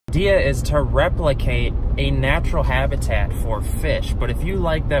idea is to replicate a natural habitat for fish, but if you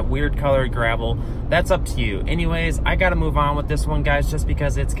like that weird colored gravel, that's up to you. Anyways, I gotta move on with this one, guys, just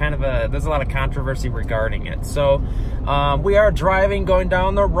because it's kind of there's a lot of controversy regarding it. So we are driving, going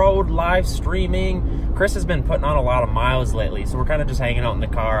down the road, live streaming. Chris has been putting on a lot of miles lately, so we're kind of just hanging out in the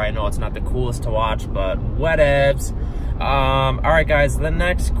car. I know it's not the coolest to watch, but whatevs. All right, guys, the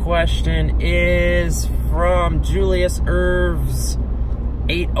next question is from Julius Irvs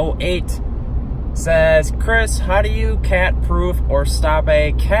 808. Says, Chris, how do you cat proof or stop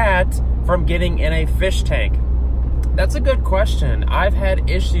a cat from getting in a fish tank? That's a good question. I've had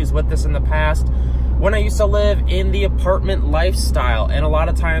issues with this in the past when I used to live in the apartment lifestyle, and a lot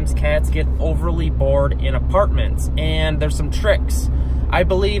of times cats get overly bored in apartments, and there's some tricks. I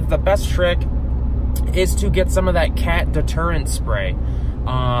believe the best trick is to get some of that cat deterrent spray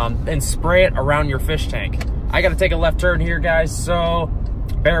and spray it around your fish tank. I gotta take a left turn here, guys, so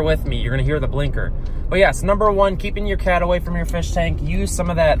bear with me. You're gonna hear the blinker. But yes, number one, keeping your cat away from your fish tank, use some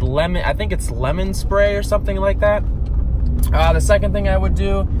of that lemon, I think it's lemon spray or something like that. The second thing I would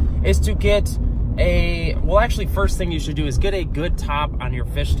do is to get well, actually, first thing you should do is get a good top on your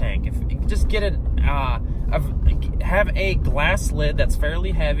fish tank. Just get it, have a glass lid that's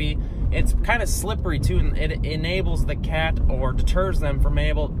fairly heavy. It's kind of slippery too, and it enables the cat, or deters them from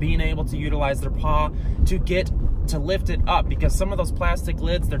being able to utilize their paw to lift it up, because some of those plastic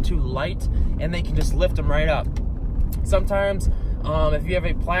lids, they're too light and they can just lift them right up. Sometimes if you have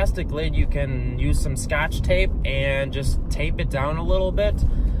a plastic lid, you can use some Scotch tape and just tape it down a little bit.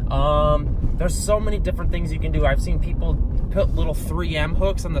 There's so many different things you can do. I've seen people put little 3M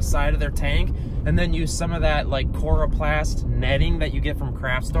hooks on the side of their tank and then use some of that like Coroplast netting that you get from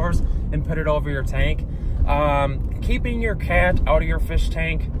craft stores and put it over your tank. Keeping your cat out of your fish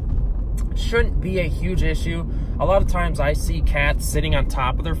tank shouldn't be a huge issue. A lot of times I see cats sitting on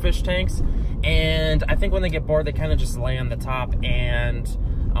top of their fish tanks, and I think when they get bored, they kind of just lay on the top and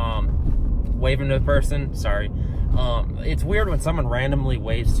waving to the person. Sorry. It's weird when someone randomly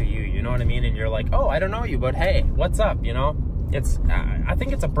waves to you, you know what I mean? And you're like, oh, I don't know you, but hey, what's up, you know? I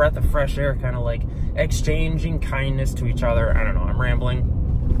think it's a breath of fresh air, kind of like exchanging kindness to each other. I don't know, I'm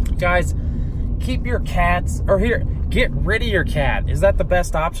rambling. Guys, keep your cats, or here, get rid of your cat. Is that the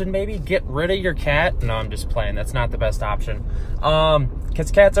best option, maybe? Get rid of your cat? No, I'm just playing. That's not the best option.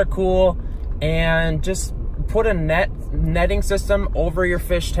 Because cats are cool, and just put a netting system over your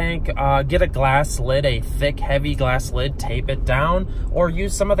fish tank. Get a glass lid, a thick, heavy glass lid, tape it down, or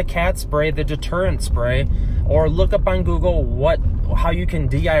use some of the cat spray, the deterrent spray, or look up on Google how you can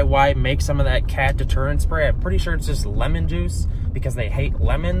DIY make some of that cat deterrent spray. I'm pretty sure it's just lemon juice, because they hate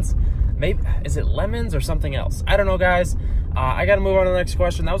lemons. Maybe, is it lemons or something else? I don't know, guys. I gotta move on to the next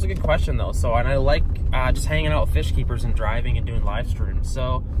question. That was a good question though. So, and I like just hanging out with fish keepers and driving and doing live streams.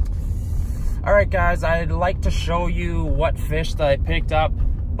 So, all right, guys, I'd like to show you what fish that I picked up,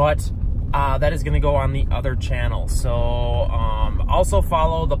 but that is going to go on the other channel. So also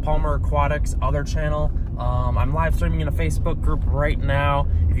follow the Palmer Aquatics other channel. I'm live streaming in a Facebook group right now,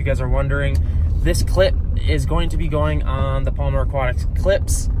 if you guys are wondering. This clip is going to be going on the Palmer Aquatics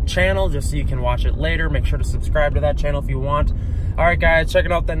Clips channel, just so you can watch it later. Make sure to subscribe to that channel if you want. All right, guys,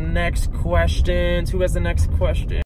 checking out the next questions. Who has the next question?